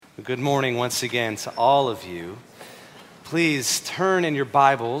Good morning once again to all of you. Please turn in your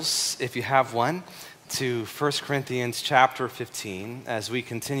Bibles, if you have one, to 1 Corinthians chapter 15 as we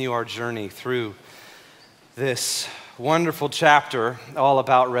continue our journey through this wonderful chapter all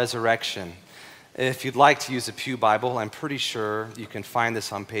about resurrection. If you'd like to use a pew Bible, I'm pretty sure you can find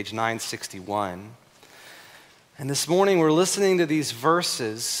this on page 961. And this morning we're listening to these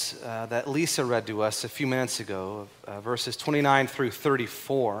verses that Lisa read to us a few minutes ago, verses 29 through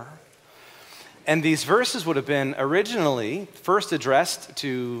 34. And these verses would have been originally first addressed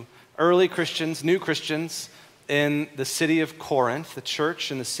to early Christians, new Christians in the city of Corinth, the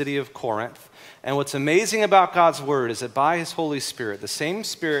church in the city of Corinth. And what's amazing about God's word is that by his Holy Spirit, the same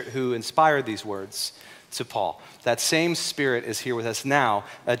Spirit who inspired these words to Paul, that same Spirit is here with us now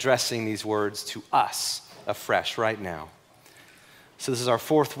addressing these words to us afresh right now. So this is our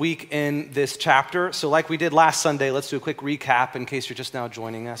fourth week in this chapter. So like we did last Sunday, let's do a quick recap in case you're just now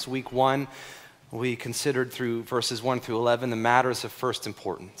joining us. Week 1, we considered through verses 1 through 11 the matters of first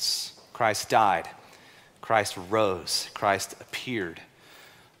importance. Christ died, Christ rose, Christ appeared.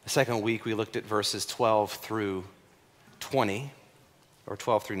 The second week, we looked at verses 12 through 20, or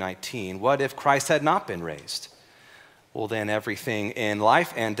 12 through 19. What if Christ had not been raised? Well, then everything in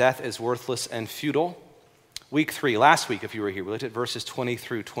life and death is worthless and futile. Week 3, last week, if you were here, we looked at verses 20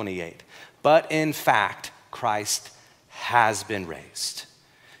 through 28. But in fact, Christ has been raised.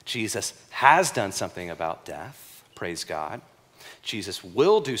 Jesus has done something about death, praise God. Jesus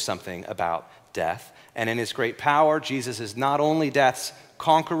will do something about death. And in his great power, Jesus is not only death's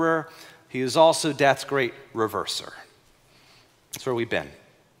conqueror, he is also death's great reverser. That's where we've been.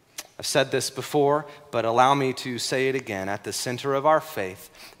 I've said this before, but allow me to say it again. At the center of our faith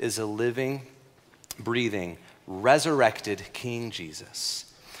is a living, breathing, resurrected King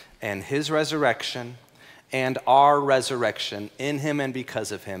Jesus. And his resurrection and our resurrection in him and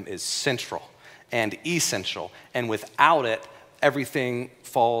because of him is central and essential. And without it, everything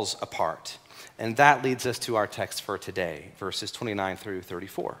falls apart. And that leads us to our text for today, verses 29 through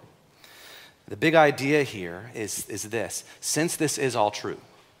 34. The big idea here is this. Since this is all true,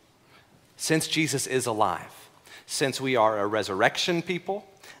 since Jesus is alive, since we are a resurrection people,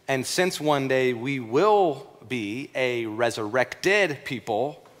 and since one day we will be a resurrected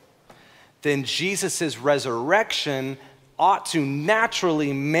people, then Jesus' resurrection ought to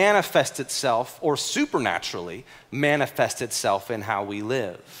naturally manifest itself, or supernaturally manifest itself in how we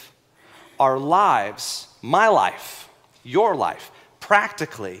live. Our lives, my life, your life,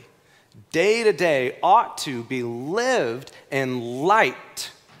 practically, day to day, ought to be lived in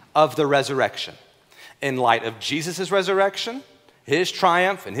light of the resurrection. In light of Jesus' resurrection, his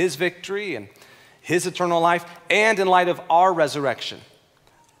triumph and his victory and his eternal life, and in light of our resurrection,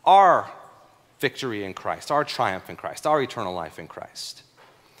 our victory in Christ, our triumph in Christ, our eternal life in Christ.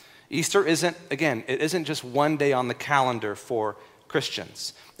 Easter isn't, again, it isn't just one day on the calendar for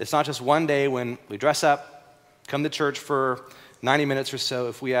Christians. It's not just one day when we dress up, come to church for 90 minutes or so.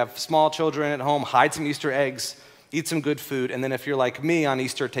 If we have small children at home, hide some Easter eggs, eat some good food, and then if you're like me on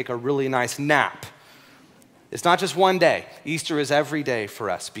Easter, take a really nice nap. It's not just one day. Easter is every day for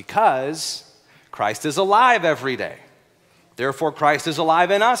us because Christ is alive every day. Therefore, Christ is alive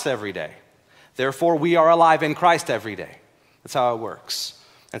in us every day. Therefore, we are alive in Christ every day. That's how it works.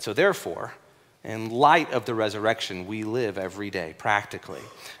 And so therefore, in light of the resurrection, we live every day, practically.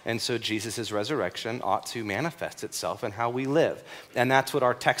 And so Jesus' resurrection ought to manifest itself in how we live. And that's what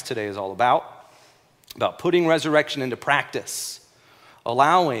our text today is all about putting resurrection into practice,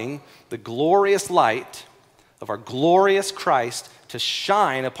 allowing the glorious light of our glorious Christ to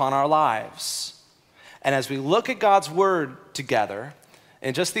shine upon our lives. And as we look at God's word together,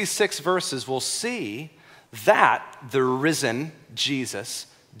 in just these 6 verses, we'll see that the risen Jesus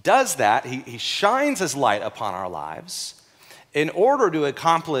does that. He shines his light upon our lives in order to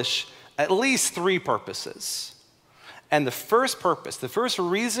accomplish at least 3 purposes. And the first purpose, the first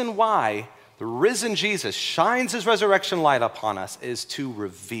reason why the risen Jesus shines his resurrection light upon us is to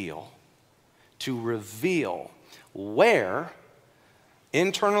reveal where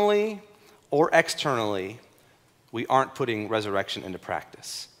internally or externally we aren't putting resurrection into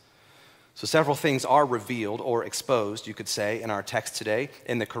practice. So several things are revealed or exposed, you could say, in our text today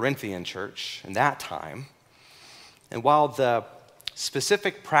in the Corinthian church in that time. And while the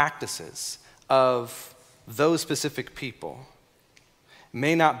specific practices of those specific people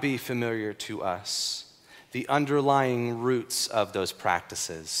may not be familiar to us, the underlying roots of those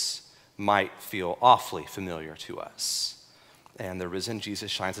practices might feel awfully familiar to us. And the risen Jesus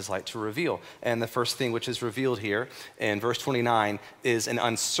shines his light to reveal. And the first thing which is revealed here in verse 29 is an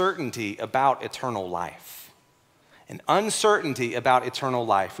uncertainty about eternal life. an uncertainty about eternal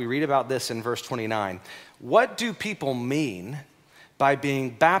life. We read about this in verse 29. What do people mean by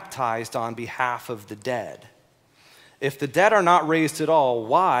being baptized on behalf of the dead? If the dead are not raised at all,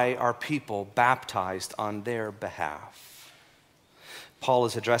 why are people baptized on their behalf? Paul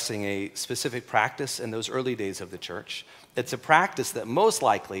is addressing a specific practice in those early days of the church. It's a practice that most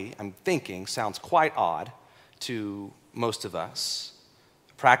likely, I'm thinking, sounds quite odd to most of us.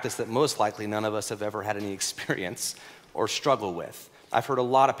 A practice that most likely none of us have ever had any experience or struggle with. I've heard a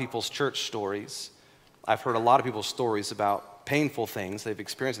lot of people's church stories. I've heard a lot of people's stories about painful things they've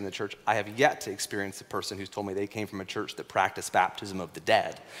experienced in the church. I have yet to experience a person who's told me they came from a church that practiced baptism of the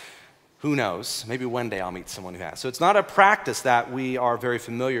dead. Who knows? Maybe one day I'll meet someone who has. So it's not a practice that we are very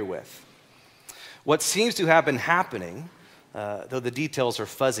familiar with. What seems to have been happening, though the details are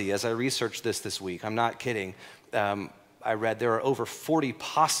fuzzy, as I researched this week, I'm not kidding, I read there are over 40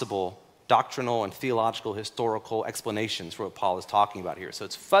 possible doctrinal and theological historical explanations for what Paul is talking about here. So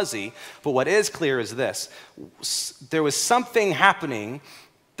it's fuzzy, but what is clear is this. There was something happening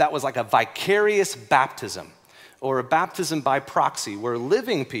that was like a vicarious baptism, or a baptism by proxy, where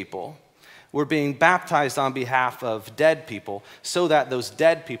living people were being baptized on behalf of dead people so that those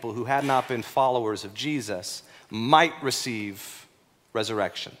dead people who had not been followers of Jesus might receive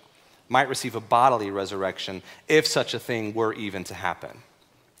resurrection, might receive a bodily resurrection if such a thing were even to happen.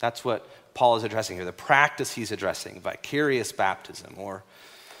 That's what Paul is addressing here, the practice he's addressing, vicarious baptism or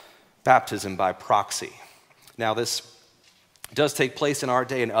baptism by proxy. Now, this does take place in our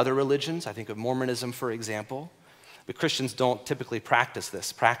day in other religions. I think of Mormonism, for example. But Christians don't typically practice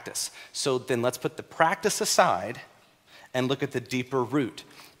this practice. So then let's put the practice aside and look at the deeper root,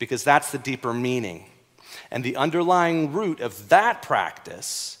 because that's the deeper meaning. And the underlying root of that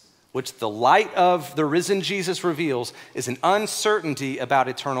practice, which the light of the risen Jesus reveals, is an uncertainty about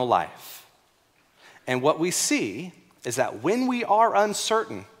eternal life. And what we see is that when we are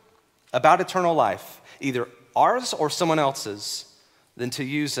uncertain about eternal life, either ours or someone else's, then to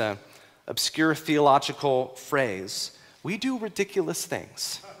use an obscure theological phrase, we do ridiculous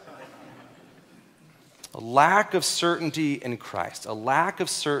things. A lack of certainty in Christ, a lack of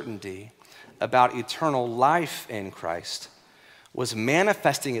certainty about eternal life in Christ was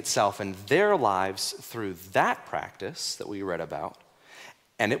manifesting itself in their lives through that practice that we read about,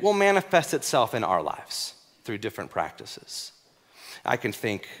 and it will manifest itself in our lives through different practices. I can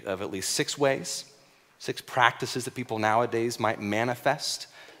think of at least 6 ways, 6 practices that people nowadays might manifest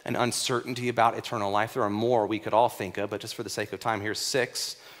an uncertainty about eternal life. There are more we could all think of, but just for the sake of time, here's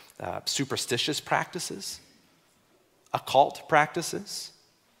 6. Superstitious practices, occult practices,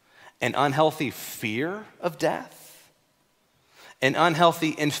 an unhealthy fear of death, an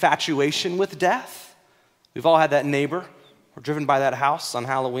unhealthy infatuation with death. We've all had that neighbor or driven by that house on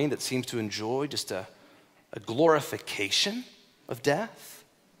Halloween that seems to enjoy just a glorification of death.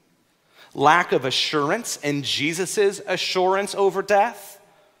 Lack of assurance in Jesus' assurance over death.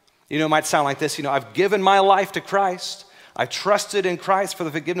 It might sound like this, I've given my life to Christ. I've trusted in Christ for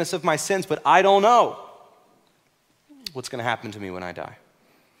the forgiveness of my sins, but I don't know what's going to happen to me when I die.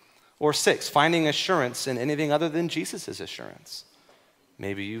 Or 6, finding assurance in anything other than Jesus' assurance.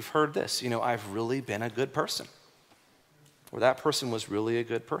 Maybe you've heard this, I've really been a good person. Or that person was really a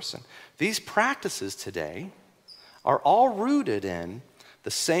good person. These practices today are all rooted in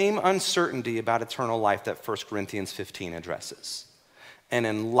the same uncertainty about eternal life that 1 Corinthians 15 addresses. And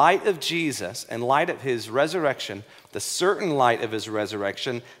in light of Jesus, in light of his resurrection, the certain light of his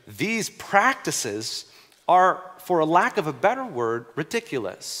resurrection, these practices are, for a lack of a better word,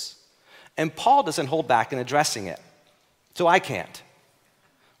 ridiculous. And Paul doesn't hold back in addressing it. So I can't.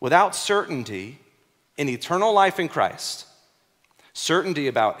 Without certainty in eternal life in Christ, certainty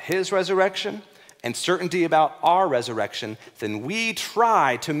about his resurrection, and certainty about our resurrection, then we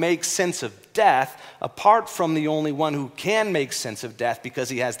try to make sense of death apart from the only one who can make sense of death because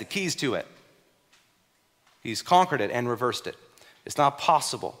he has the keys to it. He's conquered it and reversed it. It's not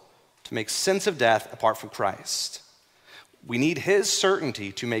possible to make sense of death apart from Christ. We need his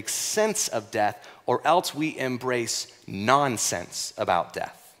certainty to make sense of death, or else we embrace nonsense about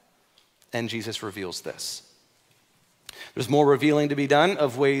death. And Jesus reveals this. There's more revealing to be done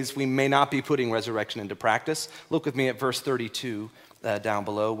of ways we may not be putting resurrection into practice. Look with me at verse 32 down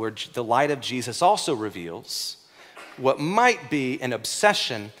below, where the light of Jesus also reveals what might be an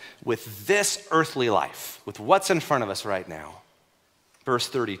obsession with this earthly life, with what's in front of us right now. Verse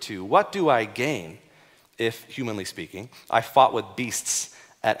 32, what do I gain if, humanly speaking, I fought with beasts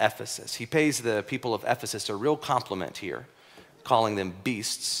at Ephesus? He pays the people of Ephesus a real compliment here, calling them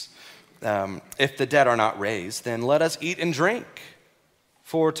beasts. If the dead are not raised, then let us eat and drink,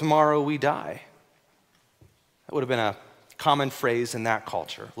 for tomorrow we die. That would have been a common phrase in that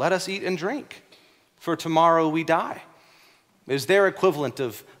culture. Let us eat and drink, for tomorrow we die. It was their equivalent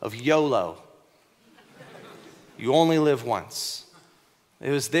of YOLO. You only live once. It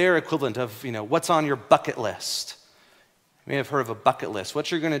was their equivalent of, what's on your bucket list. You may have heard of a bucket list.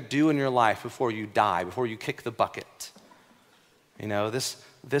 What you're going to do in your life before you die, before you kick the bucket.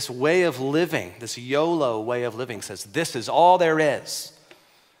 This way of living, this YOLO way of living says, this is all there is.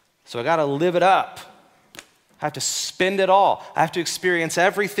 So I got to live it up. I have to spend it all. I have to experience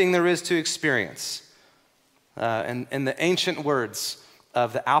everything there is to experience. In the ancient words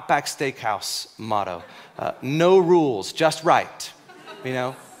of the Outback Steakhouse motto, no rules, just right.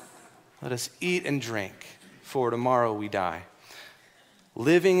 Let us eat and drink, for tomorrow we die.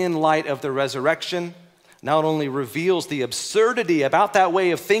 Living in light of the resurrection not only reveals the absurdity about that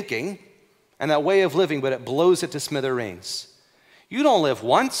way of thinking and that way of living, but it blows it to smithereens. You don't live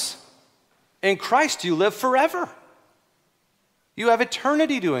once. In Christ, you live forever. You have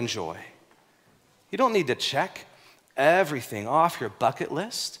eternity to enjoy. You don't need to check everything off your bucket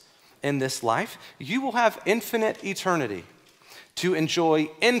list in this life. You will have infinite eternity to enjoy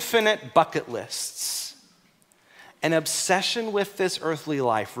infinite bucket lists. An obsession with this earthly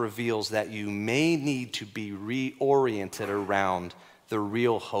life reveals that you may need to be reoriented around the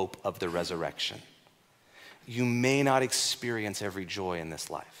real hope of the resurrection. You may not experience every joy in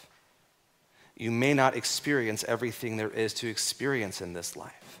this life. You may not experience everything there is to experience in this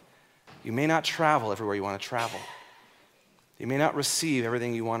life. You may not travel everywhere you want to travel. You may not receive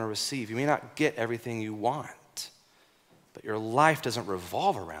everything you want to receive. You may not get everything you want. But your life doesn't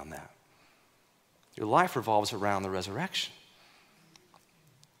revolve around that. Your life revolves around the resurrection.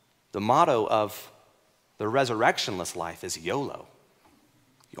 The motto of the resurrectionless life is YOLO.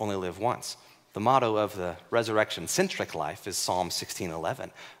 You only live once. The motto of the resurrection-centric life is Psalm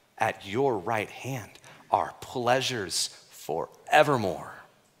 16:11. At your right hand are pleasures forevermore.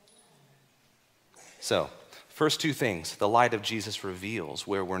 So, first two things the light of Jesus reveals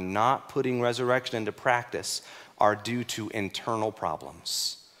where we're not putting resurrection into practice are due to internal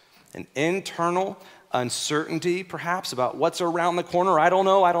problems. An internal uncertainty, perhaps, about what's around the corner. I don't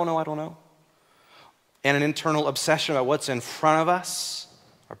know. And an internal obsession about what's in front of us,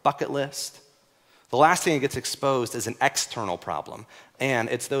 our bucket list. The last thing that gets exposed is an external problem. And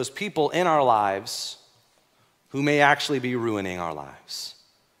it's those people in our lives who may actually be ruining our lives.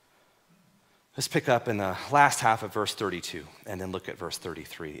 Let's pick up in the last half of verse 32 and then look at verse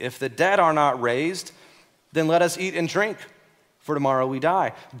 33. If the dead are not raised, then let us eat and drink, for tomorrow we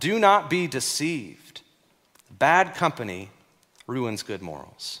die. Do not be deceived. Bad company ruins good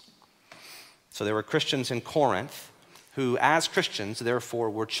morals. So there were Christians in Corinth who, as Christians, therefore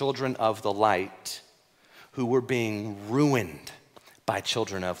were children of the light, who were being ruined by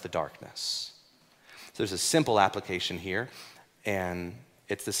children of the darkness. So there's a simple application here, and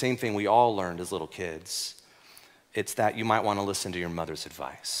it's the same thing we all learned as little kids. It's that you might want to listen to your mother's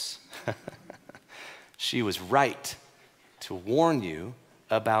advice. She was right to warn you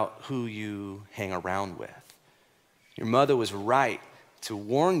about who you hang around with. Your mother was right to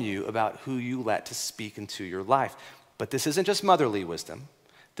warn you about who you let to speak into your life. But this isn't just motherly wisdom.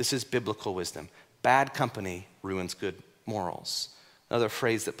 This is biblical wisdom. Bad company ruins good morals. Another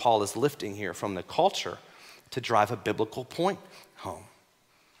phrase that Paul is lifting here from the culture to drive a biblical point home.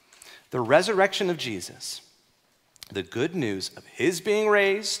 The resurrection of Jesus, the good news of his being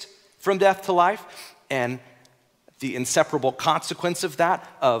raised from death to life, and the inseparable consequence of that,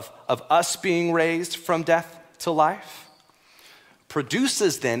 of us being raised from death to life,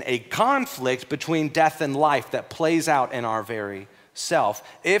 produces then a conflict between death and life that plays out in our very self.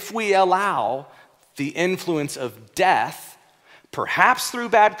 If we allow the influence of death, perhaps through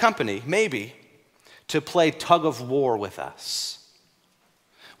bad company, maybe, to play tug of war with us.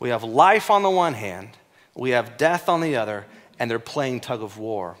 We have life on the one hand, we have death on the other, and they're playing tug of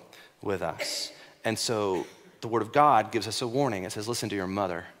war with us. And so the Word of God gives us a warning. It says, listen to your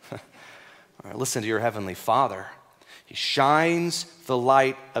mother, or listen to your heavenly Father. He shines the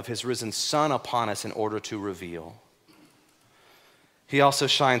light of his risen Son upon us in order to reveal. He also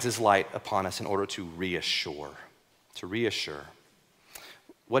shines his light upon us in order to reassure.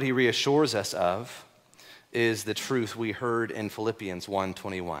 What he reassures us of is the truth we heard in Philippians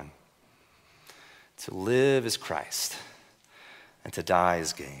 1:21. To live is Christ, and to die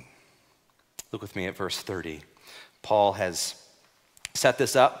is gain. Look with me at verse 30. Paul has set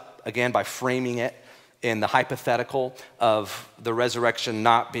this up again by framing it in the hypothetical of the resurrection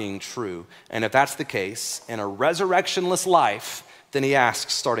not being true. And if that's the case, in a resurrectionless life, then he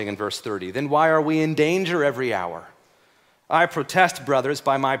asks, starting in verse 30, then why are we in danger every hour? I protest, brothers,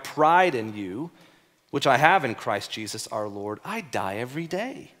 by my pride in you, which I have in Christ Jesus our Lord, I die every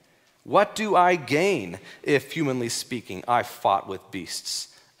day. What do I gain if, humanly speaking, I fought with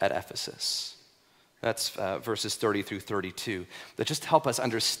beasts at Ephesus? That's verses 30 through 32 that just help us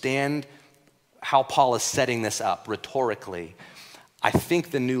understand how Paul is setting this up rhetorically. I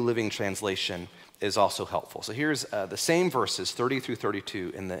think the New Living Translation is also helpful. So here's the same verses, 30 through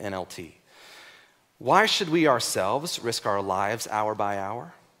 32 in the NLT. Why should we ourselves risk our lives hour by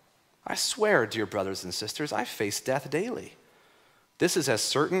hour? I swear, dear brothers and sisters, I face death daily. This is as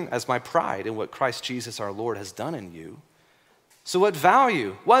certain as my pride in what Christ Jesus our Lord has done in you. So what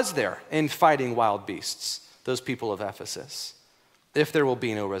value was there in fighting wild beasts, those people of Ephesus, if there will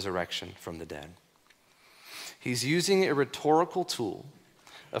be no resurrection from the dead? He's using a rhetorical tool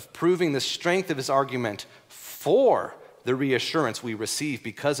of proving the strength of his argument for the reassurance we receive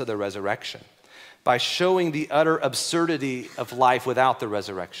because of the resurrection by showing the utter absurdity of life without the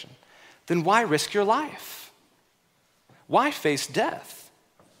resurrection. Then why risk your life? Why face death?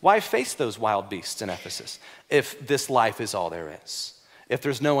 Why face those wild beasts in Ephesus if this life is all there is? If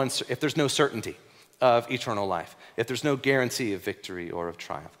there's no certainty of eternal life, if there's no guarantee of victory or of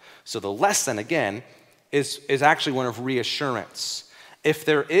triumph. So the lesson, again, is actually one of reassurance. If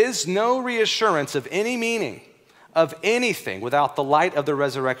there is no reassurance of any meaning, of anything without the light of the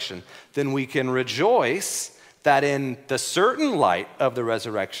resurrection, then we can rejoice that in the certain light of the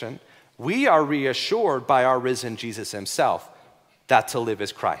resurrection, we are reassured by our risen Jesus himself that to live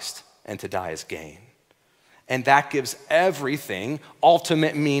is Christ and to die is gain. And that gives everything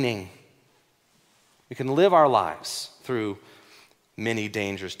ultimate meaning. We can live our lives through many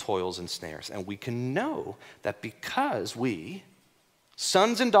dangers, toils, and snares. And we can know that because we,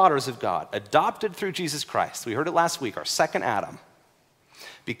 sons and daughters of God, adopted through Jesus Christ, we heard it last week, our second Adam,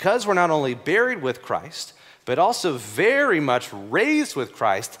 because we're not only buried with Christ, but also very much raised with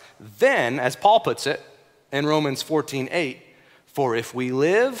Christ, then, as Paul puts it in Romans 14:8, for if we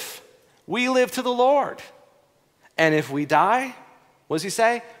live to the Lord. And if we die, what does he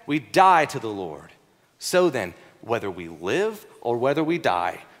say? We die to the Lord. So then, whether we live or whether we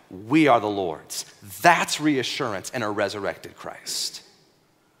die, we are the Lord's. That's reassurance in a resurrected Christ.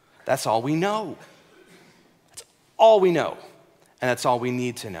 That's all we know. That's all we know. And that's all we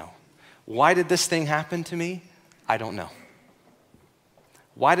need to know. Why did this thing happen to me? I don't know.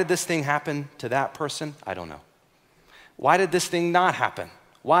 Why did this thing happen to that person? I don't know. Why did this thing not happen?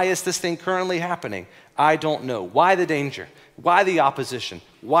 Why is this thing currently happening? I don't know. Why the danger? Why the opposition?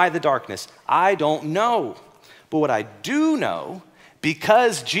 Why the darkness? I don't know. But what I do know,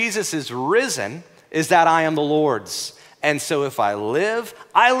 because Jesus is risen, is that I am the Lord's. And so if I live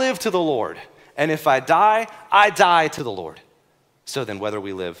to the Lord. And if I die to the Lord. So then whether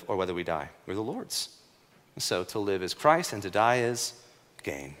we live or whether we die, we're the Lord's. So to live is Christ and to die is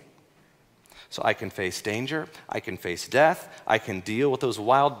gain. So I can face danger, I can face death, I can deal with those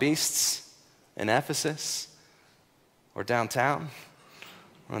wild beasts in Ephesus or downtown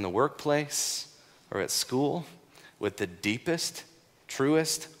or in the workplace or at school with the deepest,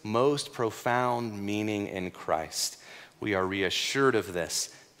 truest, most profound meaning in Christ. We are reassured of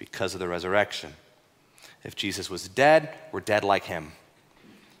this because of the resurrection. If Jesus was dead, we're dead like him.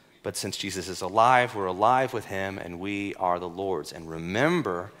 But since Jesus is alive, we're alive with him, and we are the Lord's. And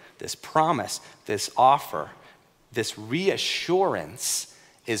remember, this promise, this offer, this reassurance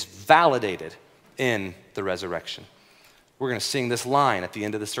is validated in the resurrection. We're going to sing this line at the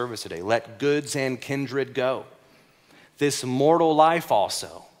end of the service today. Let goods and kindred go. This mortal life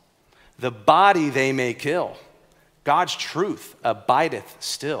also, the body they may kill. God's truth abideth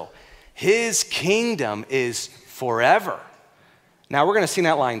still. His kingdom is forever. Now, we're going to sing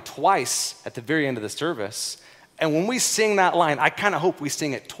that line twice at the very end of the service. And when we sing that line, I kind of hope we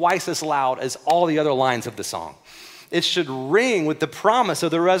sing it twice as loud as all the other lines of the song. It should ring with the promise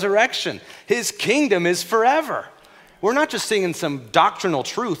of the resurrection. His kingdom is forever. We're not just singing some doctrinal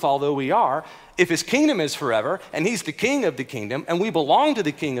truth, although we are. If his kingdom is forever, and he's the king of the kingdom, and we belong to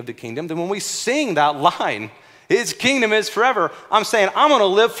the king of the kingdom, then when we sing that line, his kingdom is forever, I'm saying I'm going to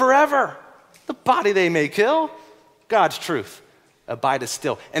live forever. The body they may kill, God's truth abideth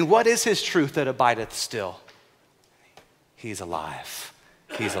still. And what is his truth that abideth still? He's alive.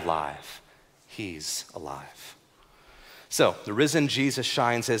 He's alive. He's alive. So the risen Jesus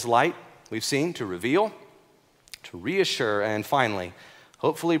shines his light, we've seen, to reveal, to reassure, and finally,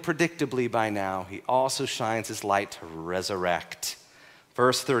 hopefully predictably by now, he also shines his light to resurrect.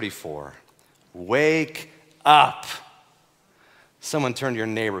 Verse 34, wake up. Someone turn to your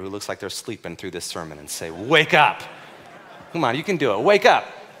neighbor who looks like they're sleeping through this sermon and say, wake up. Come on, you can do it. Wake up.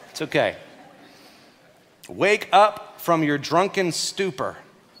 It's okay. Wake up from your drunken stupor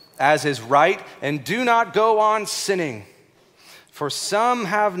as is right, and do not go on sinning. For some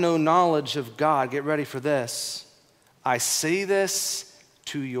have no knowledge of God. Get ready for this. I say this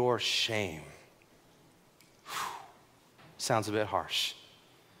to your shame. Whew. Sounds a bit harsh.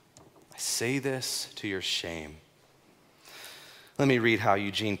 I say this to your shame. Let me read how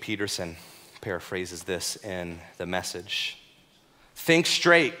Eugene Peterson paraphrases this in The Message. Think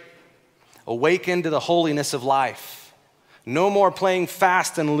straight. Awaken to the holiness of life. No more playing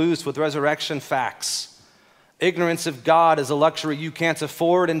fast and loose with resurrection facts. Ignorance of God is a luxury you can't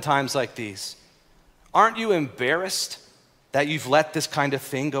afford in times like these. Aren't you embarrassed that you've let this kind of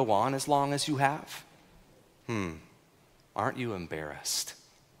thing go on as long as you have? Aren't you embarrassed?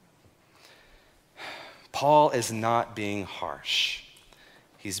 Paul is not being harsh.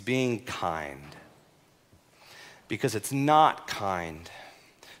 He's being kind. Because it's not kind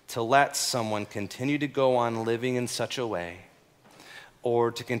to let someone continue to go on living in such a way, or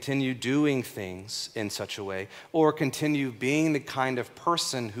to continue doing things in such a way, or continue being the kind of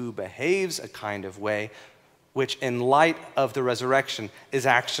person who behaves a kind of way, which in light of the resurrection is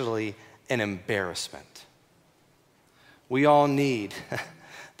actually an embarrassment. We all need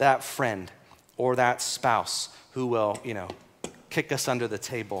that friend or that spouse who will, kick us under the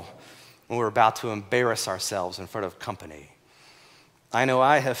table when we're about to embarrass ourselves in front of company. I know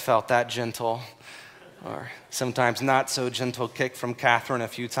I have felt that gentle or sometimes not so gentle kick from Catherine a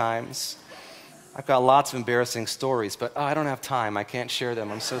few times. I've got lots of embarrassing stories, but I don't have time. I can't share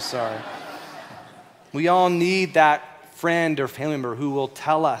them. I'm so sorry. We all need that friend or family member who will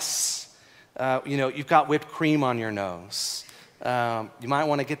tell us, you've got whipped cream on your nose. You might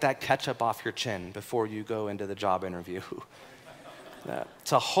want to get that ketchup off your chin before you go into the job interview.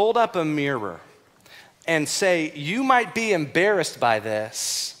 To hold up a mirror and say, you might be embarrassed by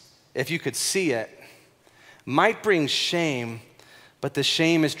this if you could see it, might bring shame, but the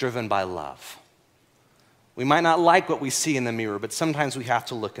shame is driven by love. We might not like what we see in the mirror, but sometimes we have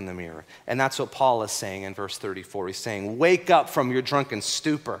to look in the mirror. And that's what Paul is saying in verse 34. He's saying, wake up from your drunken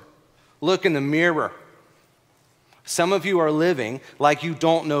stupor. Look in the mirror. Some of you are living like you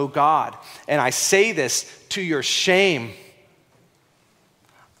don't know God. And I say this to your shame.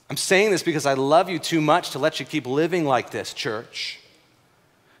 I'm saying this because I love you too much to let you keep living like this, church.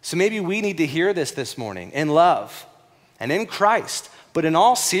 So maybe we need to hear this morning in love and in Christ, but in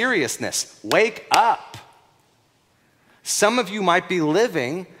all seriousness, wake up. Some of you might be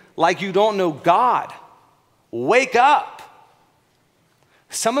living like you don't know God. Wake up.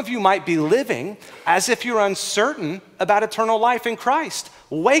 Some of you might be living as if you're uncertain about eternal life in Christ.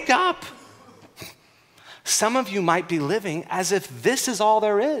 Wake up. Some of you might be living as if this is all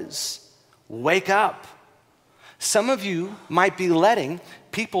there is. Wake up. Some of you might be letting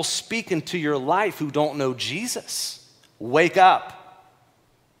people speak into your life who don't know Jesus. Wake up.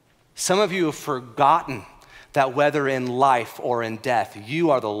 Some of you have forgotten that whether in life or in death, you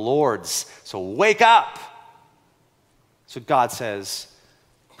are the Lord's. So wake up. So God says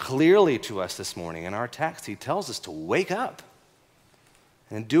clearly to us this morning in our text. He tells us to wake up.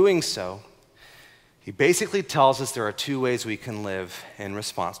 And in doing so, he basically tells us there are two ways we can live in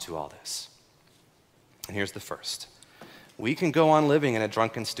response to all this. And here's the first. We can go on living in a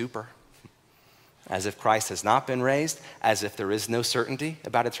drunken stupor, as if Christ has not been raised, as if there is no certainty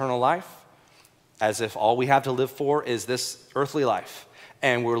about eternal life, as if all we have to live for is this earthly life.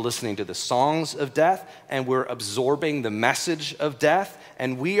 And we're listening to the songs of death, and we're absorbing the message of death,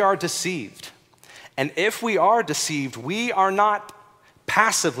 and we are deceived. And if we are deceived, we are not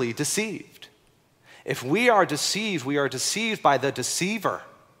passively deceived. If we are deceived by the deceiver.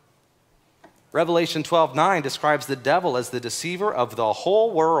 Revelation 12:9 describes the devil as the deceiver of the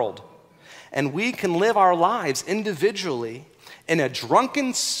whole world. And we can live our lives individually in a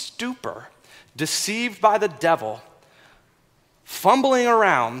drunken stupor, deceived by the devil, fumbling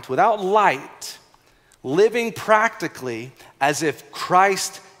around without light, living practically as if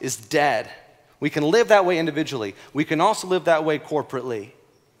Christ is dead. We can live that way individually. We can also live that way corporately.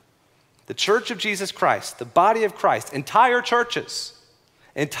 The Church of Jesus Christ, the body of Christ, entire churches,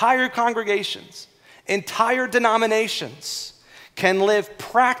 entire congregations, entire denominations can live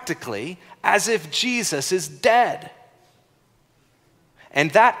practically as if Jesus is dead.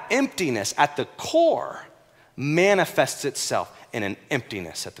 And that emptiness at the core manifests itself in an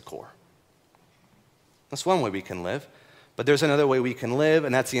emptiness at the core. That's one way we can live. But there's another way we can live,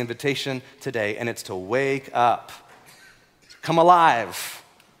 and that's the invitation today, and it's to wake up. Come alive.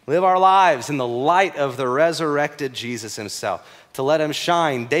 Live our lives in the light of the resurrected Jesus himself, to let him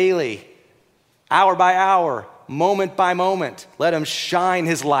shine daily, hour by hour, moment by moment. Let him shine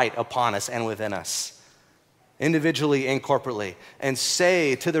his light upon us and within us. individually and corporately, and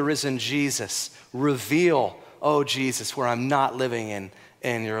say to the risen Jesus, reveal, oh Jesus, where I'm not living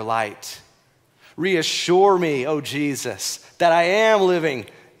in your light. Reassure me, oh Jesus, that I am living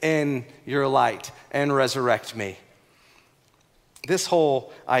in your light, and resurrect me. This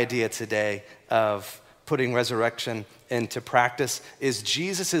whole idea today of putting resurrection into practice is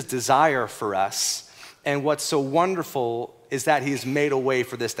Jesus' desire for us. And what's so wonderful is that he's made a way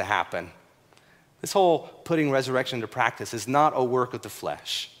for this to happen. This whole putting resurrection into practice is not a work of the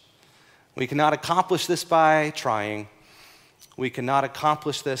flesh. We cannot accomplish this by trying. We cannot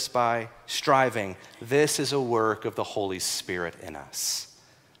accomplish this by striving. This is a work of the Holy Spirit in us.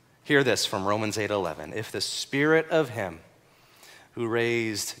 Hear this from Romans 8:11. If the Spirit of him who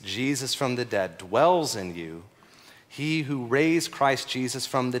raised Jesus from the dead dwells in you, he who raised Christ Jesus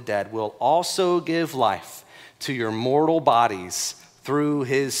from the dead will also give life to your mortal bodies through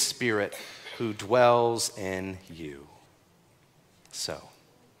his Spirit who dwells in you. So,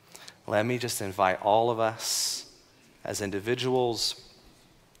 let me just invite all of us as individuals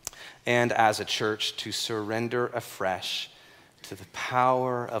and as a church to surrender afresh to the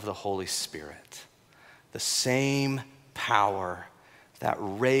power of the Holy Spirit, the same power that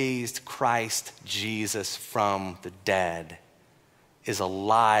raised Christ Jesus from the dead is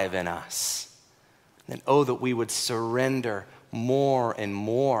alive in us. And oh, that we would surrender more and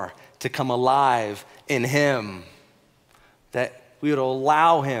more to come alive in him, that we would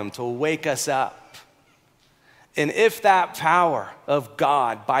allow him to wake us up. And if that power of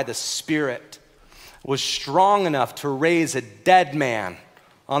God by the Spirit was strong enough to raise a dead man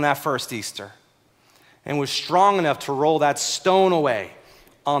on that first Easter, and was strong enough to roll that stone away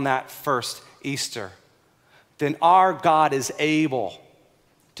on that first Easter, then our God is able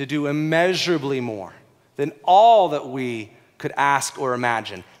to do immeasurably more than all that we could ask or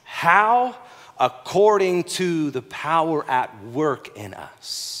imagine. How? According to the power at work in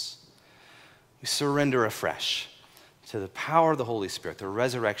us. We surrender afresh to the power of the Holy Spirit, the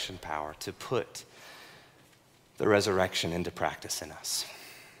resurrection power, to put the resurrection into practice in us.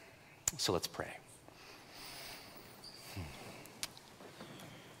 So let's pray.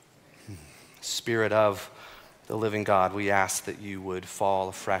 Spirit of the living God, we ask that you would fall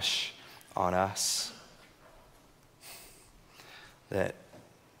afresh on us, that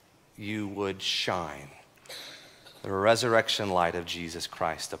you would shine the resurrection light of Jesus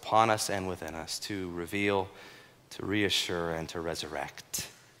Christ upon us and within us to reveal, to reassure, and to resurrect.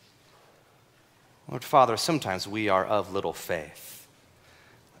 Lord Father, sometimes we are of little faith.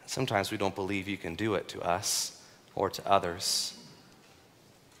 Sometimes we don't believe you can do it to us or to others.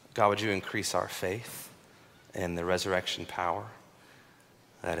 God, would you increase our faith in the resurrection power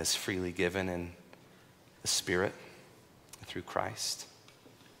that is freely given in the Spirit through Christ?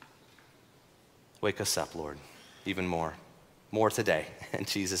 Wake us up, Lord, even more. More today. In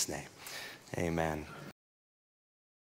Jesus' name, amen.